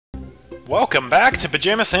Welcome back to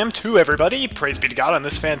Pajama Sam 2, everybody! Praise be to God on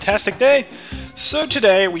this fantastic day! So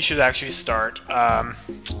today we should actually start,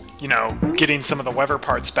 getting some of the weather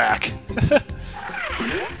parts back.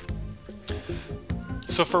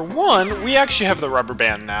 So for one, we actually have the rubber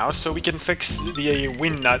band now, so we can fix the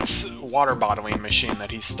Windnut's water bottling machine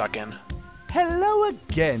that he's stuck in. Hello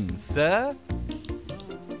again, sir.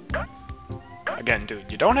 Again,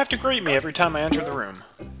 dude, you don't have to greet me every time I enter the room.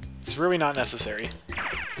 It's really not necessary.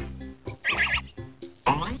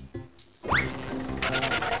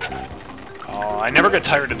 Oh, I never get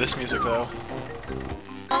tired of this music, though.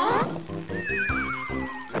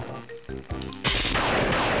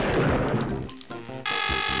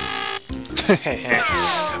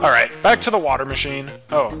 Alright, back to the water machine.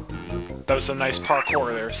 Oh, that was some nice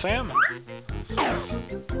parkour there, Sam.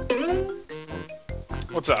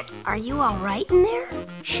 What's up? Are you alright in there?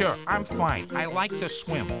 Sure, I'm fine. I like to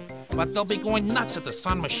swim. But they'll be going nuts at the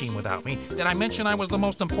sun machine without me. Did I mention I was the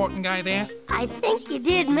most important guy there? I think you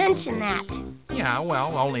did mention that. Yeah,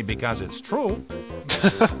 well, only because it's true.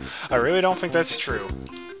 I really don't think that's true.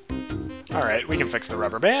 Alright, we can fix the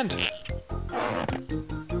rubber band.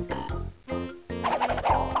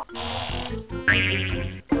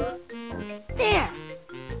 There.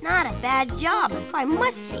 Not a bad job, if I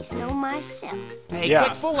must say so myself. Hey, Yeah.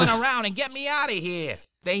 quit fooling around and get me out of here.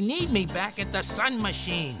 They need me back at the sun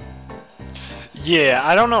machine. Yeah,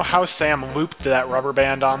 I don't know how Sam looped that rubber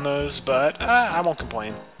band on those, but I won't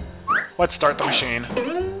complain. Let's start the machine.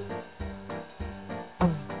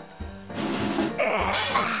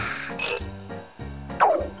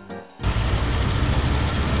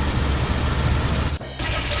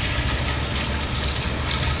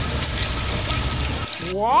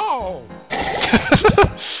 Whoa!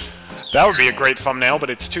 That would be a great thumbnail, but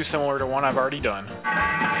it's too similar to one I've already done.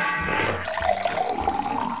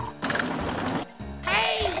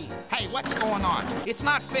 Hey, what's going on? It's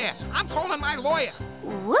not fair. I'm calling my lawyer.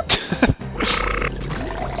 Whoops.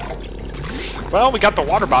 Well, we got the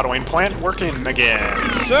water bottling plant working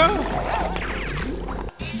again, so...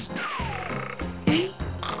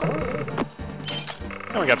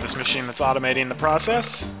 And we got this machine that's automating the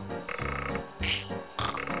process.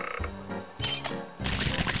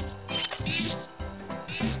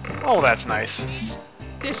 Oh, that's nice.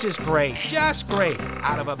 This is great, just great.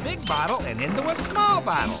 Out of a big bottle and into a small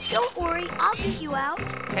bottle. Don't worry, I'll get you out.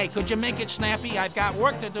 Hey, could you make it snappy? I've got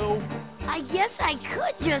work to do. I guess I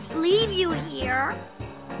could just leave you here.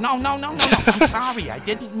 No. I'm sorry. I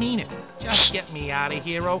didn't mean it. Just get me out of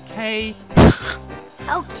here, okay?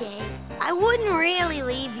 Okay, I wouldn't really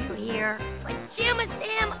leave you here, but Pajama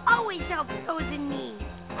Sam always helps those in need.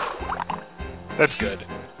 That's good.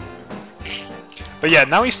 But yeah,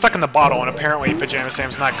 now he's stuck in the bottle, and apparently Pajama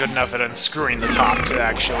Sam's not good enough at unscrewing the top to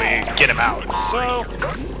actually get him out. So,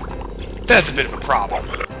 that's a bit of a problem.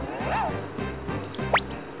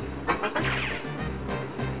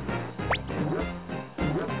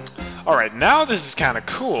 Alright, now this is kind of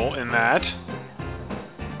cool in that...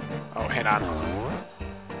 Oh, hang on.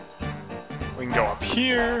 We can go up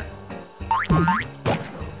here.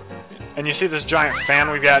 And you see this giant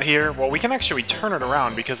fan we've got here? Well, we can actually turn it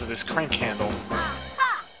around because of this crank handle.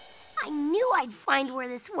 Aha! I knew I'd find where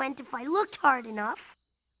this went if I looked hard enough.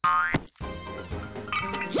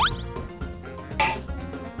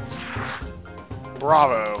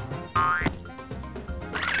 Bravo.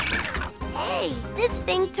 Hey, this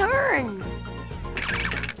thing turns.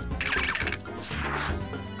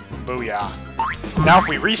 Booyah. Now if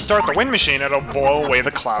we restart the wind machine, it'll blow away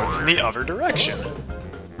the clouds in the other direction.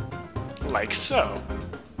 Like so.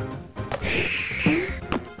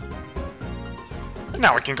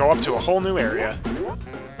 Now we can go up to a whole new area.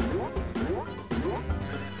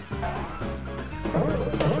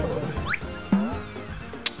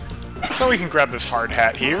 So we can grab this hard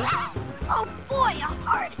hat here. Oh boy, a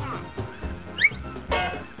hard hat.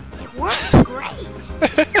 It works great.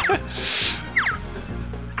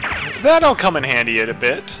 That'll come in handy in a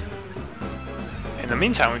bit. In the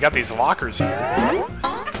meantime, we got these lockers here.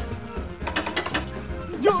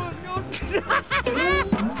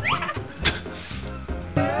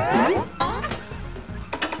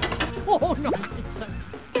 Oh, no.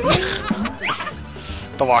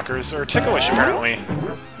 The lockers are ticklish, apparently.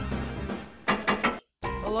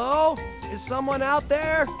 Hello? Is someone out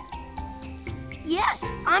there? Yes,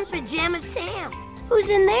 I'm Pajama Sam. Who's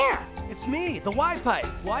in there? It's me, the Y-pipe.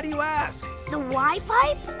 Why do you ask? The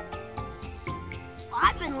Y-pipe?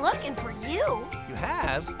 I've been looking for you. You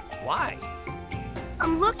have? Why?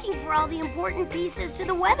 I'm looking for all the important pieces to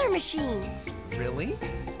the weather machines. Really?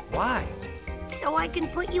 Why? So I can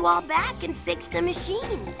put you all back and fix the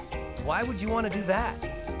machines. Why would you want to do that?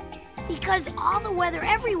 Because all the weather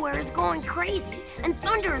everywhere is going crazy, and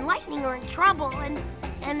thunder and lightning are in trouble, and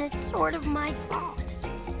it's sort of my fault.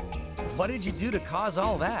 What did you do to cause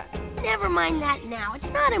all that? Never mind that now. It's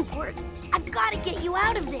not important. I've got to get you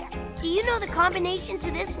out of there. Do you know the combination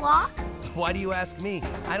to this lock? Why do you ask me?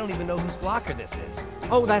 I don't even know whose locker this is.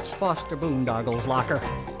 Oh, that's Foster Boondoggle's locker.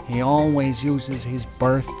 He always uses his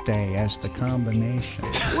birthday as the combination.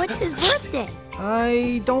 What's his birthday?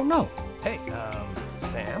 I don't know. Hey,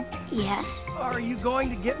 Sam? Yes? Are you going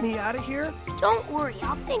to get me out of here? Don't worry.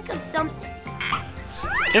 I'll think of something.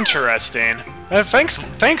 Interesting.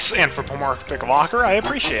 Thanks, Anthropomorphic Locker. I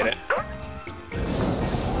appreciate it.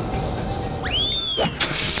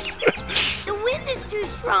 The wind is too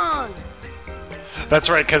strong. That's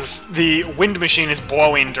right, because the wind machine is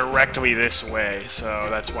blowing directly this way, so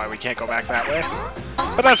that's why we can't go back that way.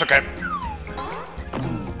 But that's okay.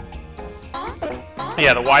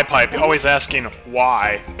 Yeah, the Y pipe, always asking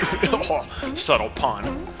why. Oh, subtle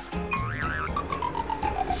pun.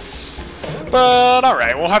 But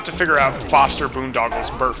alright, we'll have to figure out Foster Boondoggle's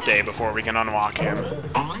birthday before we can unlock him.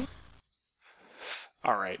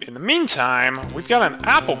 Alright, in the meantime, we've got an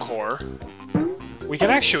apple core. We can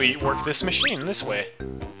actually work this machine this way.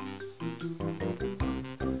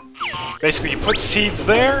 Basically, you put seeds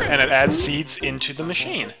there, and it adds seeds into the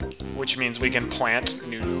machine. Which means we can plant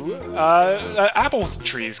new apple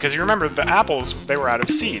trees, because you remember, the apples, they were out of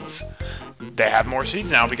seeds. They have more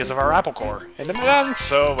seeds now because of our apple core. And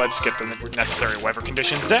so let's get the necessary weather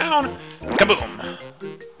conditions down. Kaboom!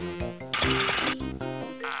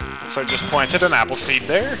 So I just planted an apple seed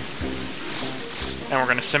there. And we're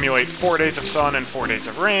going to simulate 4 days of sun and 4 days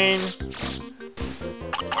of rain.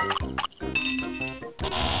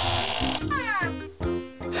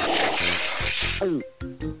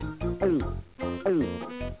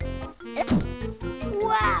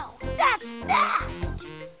 Wow, that's fast!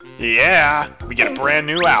 Yeah, we get a brand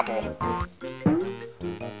new apple.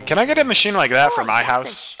 Can I get a machine like that for my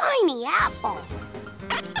house? A shiny apple!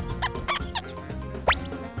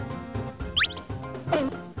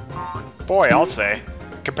 Boy, I'll say.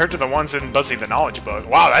 Compared to the ones in Buzzy the Knowledge Book.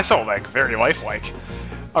 Wow, that's all, like, very lifelike.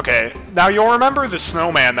 Okay, now you'll remember the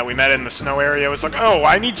snowman that we met in the snow area was like, oh,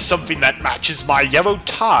 I need something that matches my yellow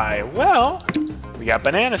tie. Well, we got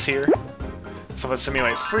bananas here. So let's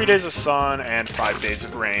simulate 3 days of sun and 5 days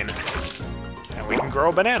of rain. And we can grow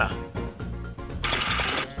a banana.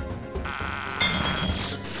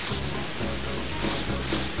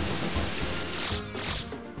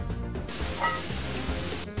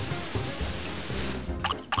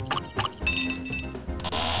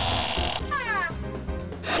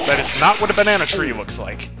 That is not what a banana tree looks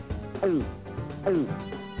like.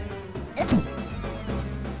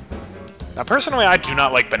 Now, personally, I do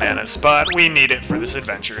not like bananas, but we need it for this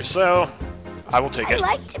adventure, so I will take I it.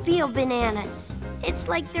 like to peel bananas. It's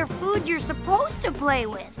like they're food you're supposed to play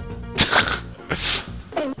with.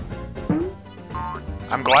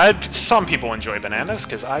 I'm glad some people enjoy bananas,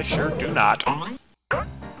 because I sure do not.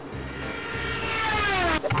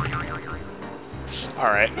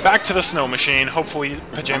 Alright, back to the snow machine. Hopefully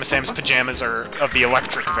Pajama Sam's pajamas are of the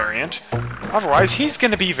electric variant. Otherwise, he's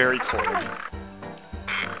gonna be very cold.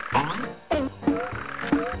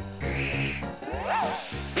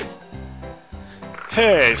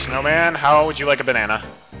 Hey, snowman, how would you like a banana?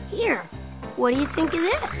 Here, what do you think of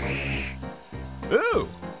this?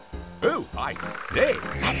 Oh, I say,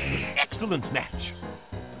 that's an excellent match.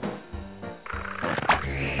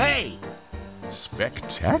 Hey!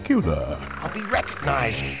 Spectacular. I'll be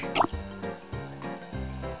recognized.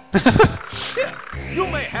 Here, you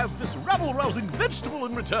may have this rabble-rousing vegetable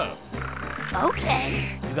in return.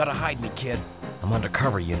 Okay. You gotta hide me, kid. I'm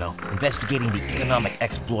undercover, you know, investigating the economic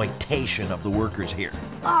exploitation of the workers here.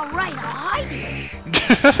 All right, I'll hide you.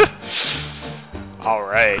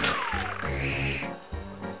 Alright.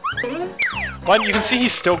 But you can see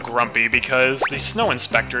he's still grumpy because the snow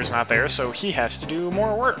inspector is not there, so he has to do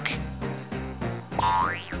more work.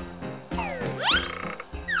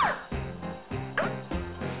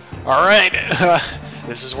 Alright,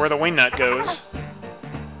 this is where the wingnut goes.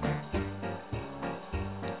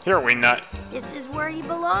 Here, wingnut. This is where he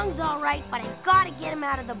belongs, all right, but I've got to get him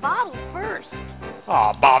out of the bottle first.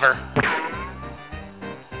 Aw, bother.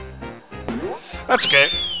 That's okay.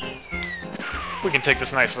 We can take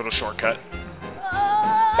this nice little shortcut.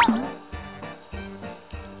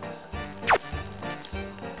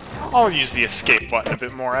 I'll use the escape button a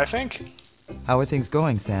bit more, I think. How are things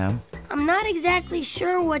going, Sam? I'm not exactly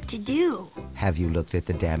sure what to do. Have you looked at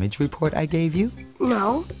the damage report I gave you?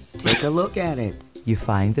 No. Take a look at it. You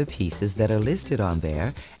find the pieces that are listed on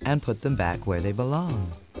there and put them back where they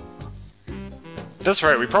belong. That's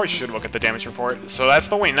right, we probably should look at the damage report. So that's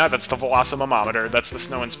the wing nut, that's the velocimometer, that's the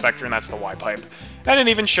snow inspector, and that's the Y-pipe. And it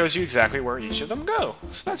even shows you exactly where each of them go.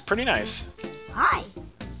 So that's pretty nice. Hi.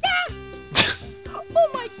 Oh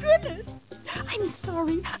my goodness! I'm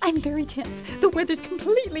sorry. I'm very tense. The weather's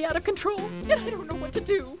completely out of control, and I don't know what to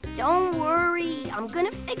do. Don't worry. I'm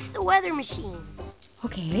gonna fix the weather machines.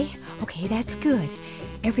 Okay, that's good.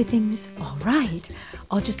 Everything's all right.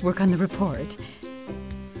 I'll just work on the report.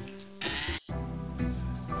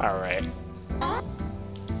 Alright.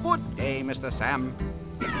 Good day, Mr. Sam.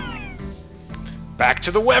 Back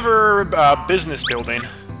to the weather business building.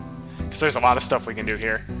 Because there's a lot of stuff we can do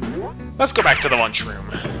here. Let's go back to the lunchroom.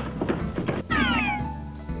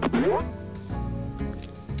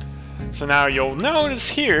 So now you'll notice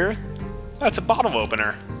here, that's a bottle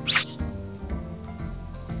opener.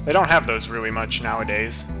 They don't have those really much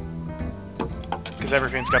nowadays. Because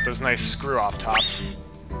everything's got those nice screw-off tops.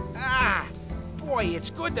 Ah, boy, it's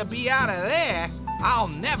good to be out of there. I'll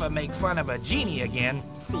never make fun of a genie again.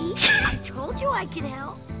 See? I told you I could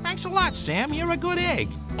help. Thanks a lot, Sam. You're a good egg.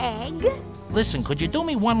 Egg? Listen, could you do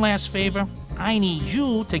me one last favor? I need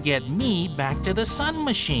you to get me back to the sun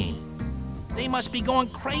machine. They must be going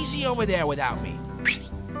crazy over there without me.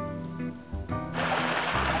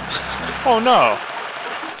 Oh no!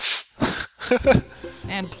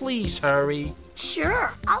 And please hurry.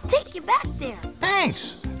 Sure, I'll take you back there.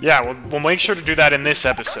 Thanks. Yeah, we'll make sure to do that in this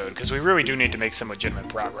episode, because we really do need to make some legitimate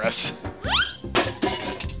progress.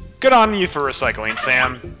 Good on you for recycling,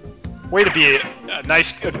 Sam. Way to be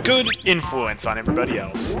a good influence on everybody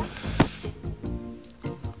else.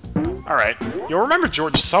 Alright, you'll remember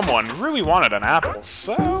George someone really wanted an apple,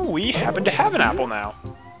 so we happen to have an apple now.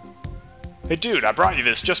 Hey dude, I brought you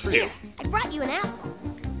this just for you. I brought you an apple.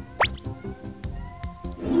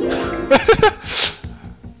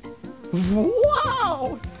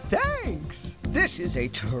 Wow! Thanks! This is a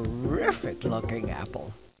terrific-looking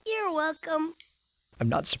apple. You're welcome. I'm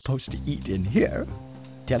not supposed to eat in here.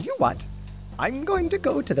 Tell you what, I'm going to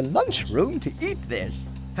go to the lunchroom to eat this.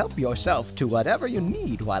 Help yourself to whatever you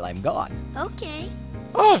need while I'm gone. Okay.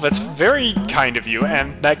 Oh, that's very kind of you,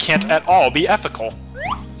 and that can't at all be ethical.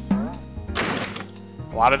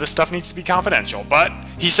 A lot of this stuff needs to be confidential, but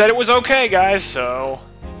he said it was okay, guys, so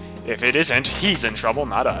if it isn't, he's in trouble,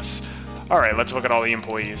 not us. Alright, let's look at all the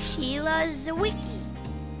employees. Sheila Zawicki.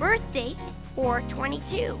 Birth date,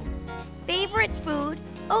 4/22. Favorite food,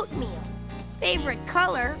 oatmeal. Favorite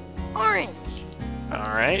color, orange.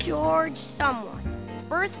 Alright. George someone.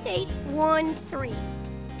 Birth date, 1/3.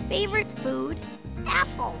 Favorite food,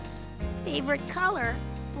 apples. Favorite color,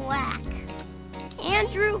 black.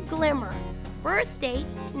 Andrew Glimmer. Birth date,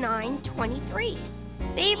 9/23.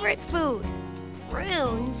 Favorite food,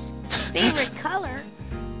 prunes. Favorite color,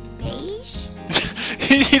 beige.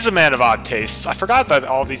 He's a man of odd tastes. I forgot that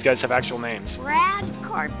all of these guys have actual names. Brad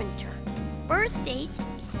Carpenter. Birth date,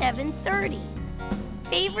 7/30.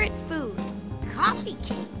 Favorite food, coffee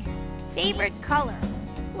cake. Favorite color,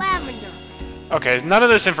 lavender. Okay, none of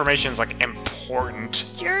this information is, like, important.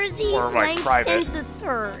 Jersey Or, like, private. Langston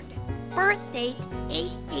III. Birth date,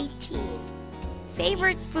 8/18.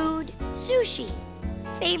 Favorite food, sushi.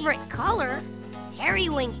 Favorite color,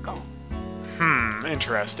 periwinkle.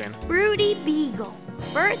 Interesting. Broody Beagle.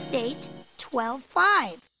 Birth date,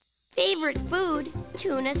 12/5. Favorite food,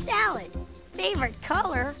 tuna salad. Favorite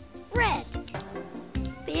color, red.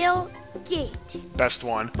 Bill Gate. Best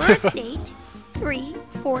one. Birth date,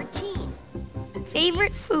 3/14.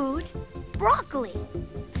 Favorite food, broccoli.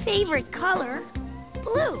 Favorite color,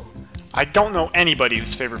 blue. I don't know anybody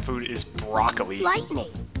whose favorite food is broccoli.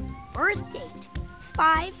 Lightning. Birth date,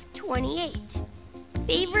 5/28.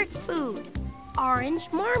 Favorite food, orange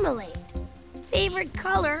marmalade. Favorite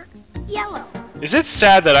color, yellow. Is it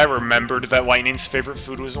sad that I remembered that Lightning's favorite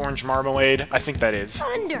food was orange marmalade? I think that is.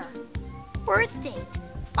 Thunder. Birth date,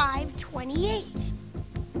 5/28.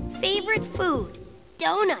 Favorite food,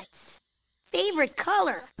 donuts. Favorite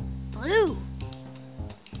color, blue.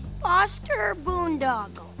 Foster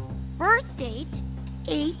Boondoggle. Birth date,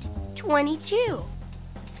 8/22.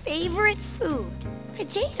 Favorite food,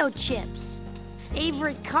 potato chips.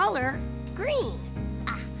 Favorite color, green.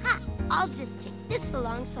 Aha! I'll just take this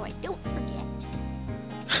along so I don't forget.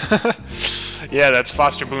 Yeah, that's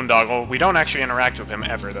Foster Boondoggle. We don't actually interact with him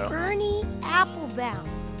ever, though. Bernie Applebaum.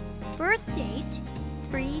 Birth date,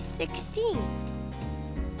 3/16.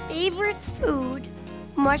 Favorite food,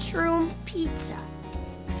 mushroom pizza.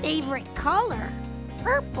 Favorite color,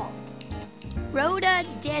 purple.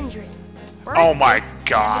 Rhododendron. Birth Oh my date,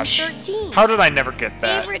 gosh. 7/13. How did I never get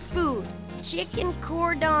that? Favorite food, chicken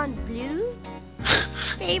cordon bleu.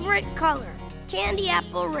 Favorite color, candy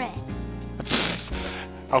apple red.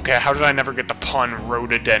 Okay, how did I never get the pun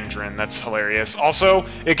rhododendron? That's hilarious. Also,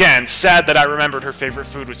 again, sad that I remembered her favorite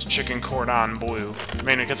food was chicken cordon bleu.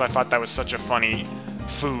 Mainly because I thought that was such a funny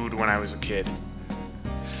food when I was a kid.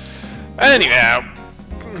 Anyhow,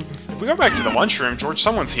 if we go back to the lunchroom, George,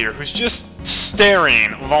 someone's here who's just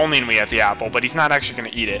staring longingly at the apple, but he's not actually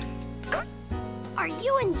going to eat it. Are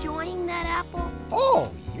you enjoying that apple?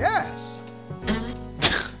 Oh, yes.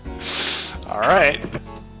 Alright,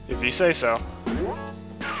 if you say so.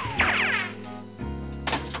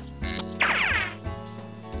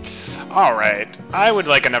 Alright, I would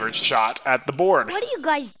like another shot at the board. What do you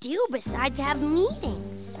guys do besides have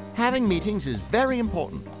meetings? Having meetings is very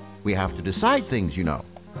important. We have to decide things, you know.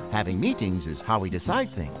 Having meetings is how we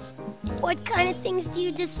decide things. What kind of things do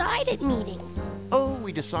you decide at meetings? Oh,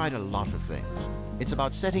 we decide a lot of things. It's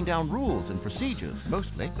about setting down rules and procedures,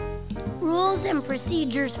 mostly. Rules and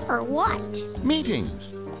procedures for what?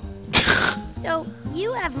 Meetings. So,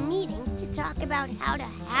 you have meetings to talk about how to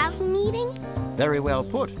have meetings? Very well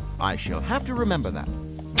put. I shall have to remember that.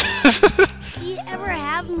 Do you ever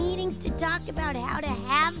have meetings to talk about how to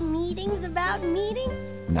have meetings about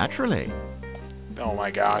meetings? Naturally. Oh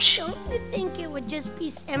my gosh. Don't you think it would just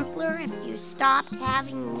be simpler if you stopped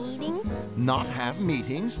having meetings? Not have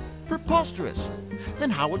meetings? Preposterous.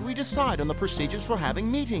 Then how would we decide on the procedures for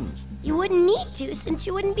having meetings? You wouldn't need to, since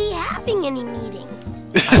you wouldn't be having any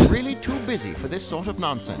meetings. I'm really too busy for this sort of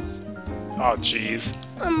nonsense. Oh, jeez.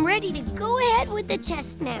 I'm ready to go ahead with the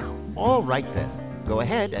test now. All right then. Go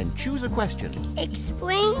ahead and choose a question.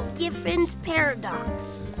 Explain Giffin's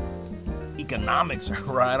paradox. Economics are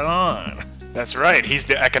right on. That's right, he's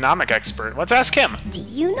the economic expert. Let's ask him. Do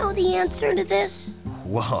you know the answer to this?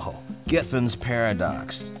 Whoa, Giffin's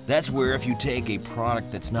paradox. That's where if you take a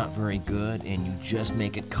product that's not very good and you just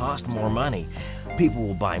make it cost more money, people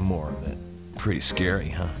will buy more of it. Pretty scary,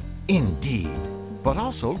 huh? Indeed. But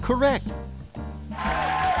also correct.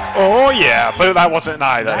 Oh yeah, but that wasn't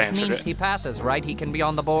I that answered means it. he passes, right? He can be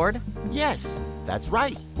on the board? Yes, that's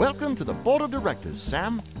right. Welcome to the Board of Directors,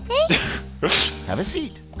 Sam. Thanks. Have a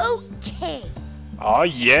seat. Okay. Oh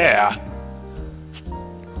yeah.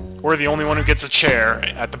 We're the only one who gets a chair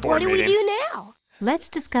at the What board do we meeting. do now? Let's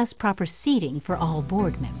discuss proper seating for all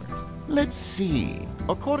board members. Let's see.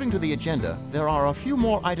 According to the agenda, there are a few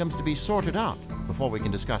more items to be sorted out before we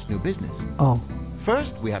can discuss new business. Oh.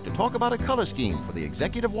 First, we have to talk about a color scheme for the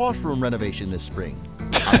executive washroom renovation this spring.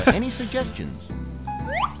 Are there any suggestions?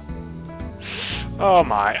 Oh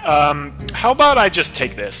my. How about I just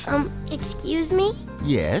take this? Excuse me?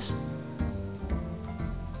 Yes?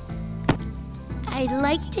 I'd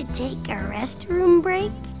like to take a restroom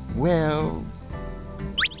break. Well,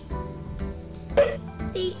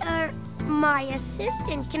 My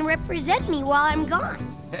assistant can represent me while I'm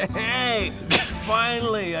gone. Hey,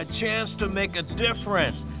 finally, a chance to make a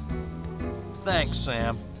difference. Thanks,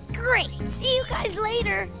 Sam. Great. See you guys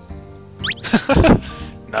later.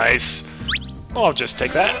 Nice. I'll just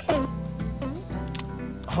take that.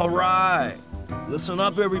 All right. Listen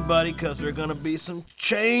up, everybody, because there are going to be some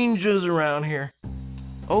changes around here.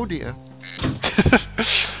 oh dear.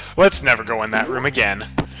 Let's never go in that room again.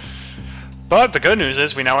 But the good news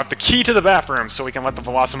is we now have the key to the bathroom, so we can let the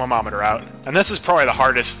velocimometer out. And this is probably the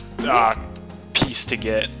hardest piece to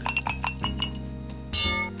get.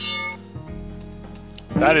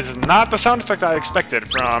 That is not the sound effect I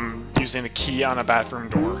expected from using the key on a bathroom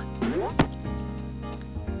door.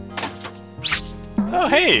 Oh,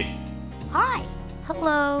 hey! Hi.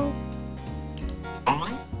 Hello.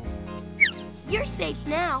 You're safe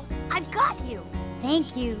now. I've got you.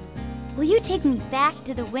 Thank you. Will you take me back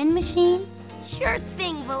to the wind machine? Sure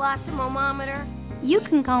thing, velocimometer. You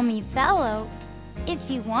can call me Fellow if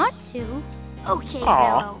you want to. Okay,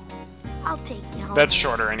 Aw. Bello. I'll take you home. That's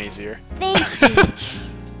shorter and easier. Thank you.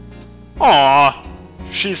 Aw,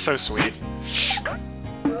 she's so sweet.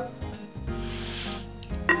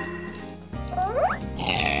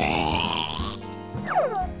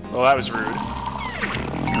 Well, that was rude.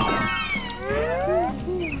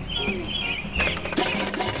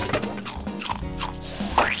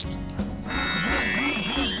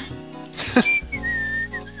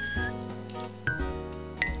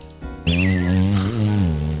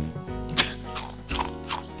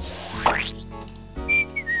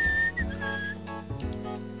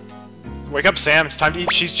 Wake up, Sam. It's time to eat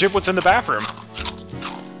cheese giblets in the bathroom.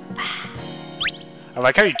 I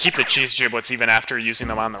like how you keep the cheese giblets even after using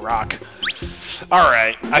them on the rock.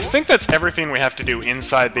 Alright, I think that's everything we have to do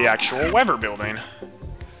inside the actual Weather building.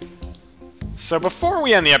 So before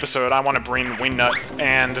we end the episode, I want to bring Wingnut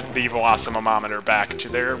and the velocimometer back to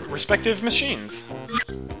their respective machines.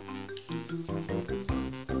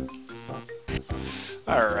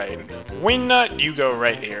 Alright. Wingnut, you go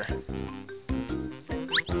right here.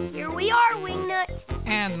 Here we are, Wingnut.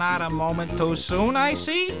 And not a moment too soon, I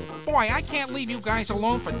see. Boy, I can't leave you guys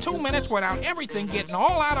alone for 2 minutes without everything getting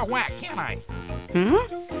all out of whack, can I?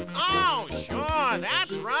 Oh, sure,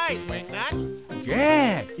 that's right, Wingnut.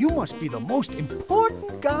 Yeah, you must be the most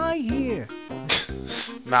important guy here.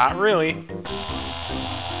 Not really.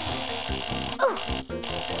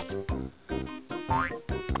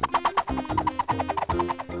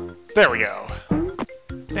 There we go.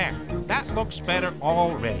 There, that looks better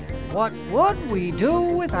already. What would we do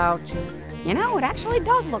without you? You know, it actually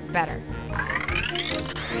does look better.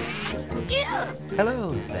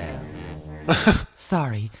 Hello, Sam.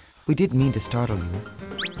 Sorry, we didn't mean to startle you.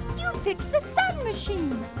 You fixed the sun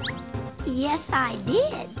machine. Yes, I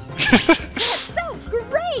did. That's so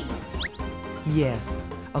great. Yes,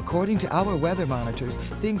 according to our weather monitors,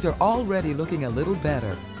 things are already looking a little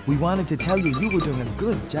better. We wanted to tell you you were doing a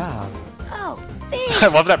good job. Oh, thanks. I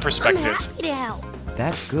love that I'm perspective. happy to help.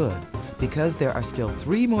 That's good, because there are still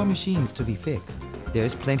 3 more machines to be fixed.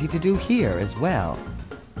 There's plenty to do here as well.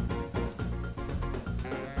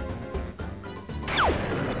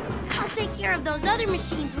 I'll take care of those other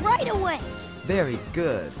machines right away. Very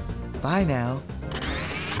good. Bye now.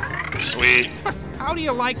 Sweet. How do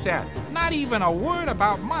you like that? Not even a word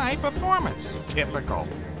about my performance. Typical.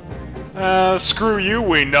 Screw you,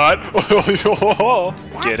 Wingnut.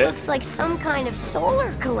 Get That it? looks like some kind of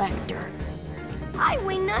solar collector. Hi,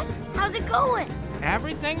 Wingnut. How's it going?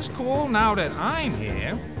 Everything's cool now that I'm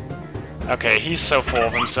here. Okay, he's so full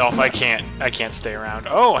of himself, I can't stay around.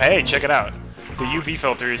 Oh, hey, check it out. The UV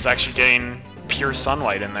filter is actually getting pure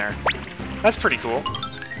sunlight in there. That's pretty cool.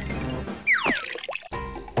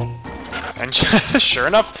 And sure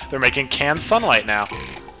enough, they're making canned sunlight now.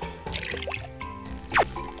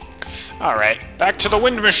 Alright, back to the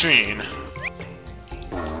wind machine.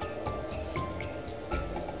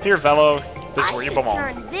 Here, Velo, this is where you belong.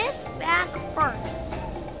 Turn this back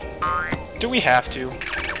first. Do we have to?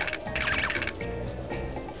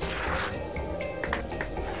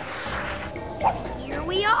 Here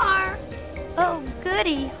we are. Oh,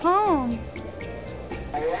 goody, home.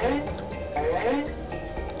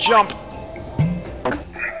 Jump!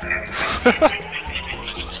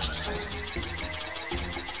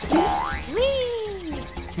 Whee!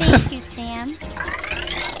 Thank you, Sam.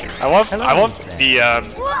 I love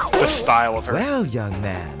the style of her. Well, young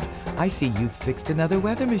man, I see you've fixed another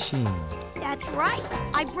weather machine. That's right.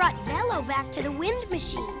 I brought Velo back to the wind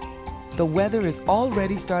machine. The weather is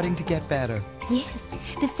already starting to get better. Yes,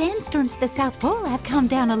 the sandstorms at the South Pole have calmed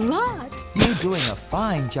down a lot. You're doing a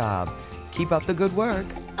fine job. Keep up the good work.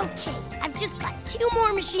 Okay, I've just got 2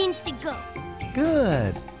 more machines to go.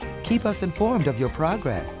 Good. Keep us informed of your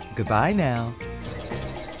progress. Goodbye now.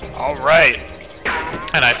 Alright.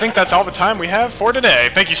 And I think that's all the time we have for today.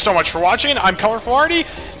 Thank you so much for watching. I'm Colorful Artie.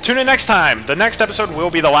 Tune in next time. The next episode will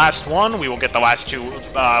be the last one. We will get the last 2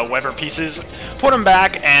 weather pieces, put them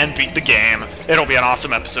back, and beat the game. It'll be an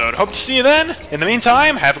awesome episode. Hope to see you then. In the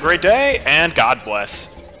meantime, have a great day, and God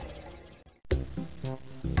bless.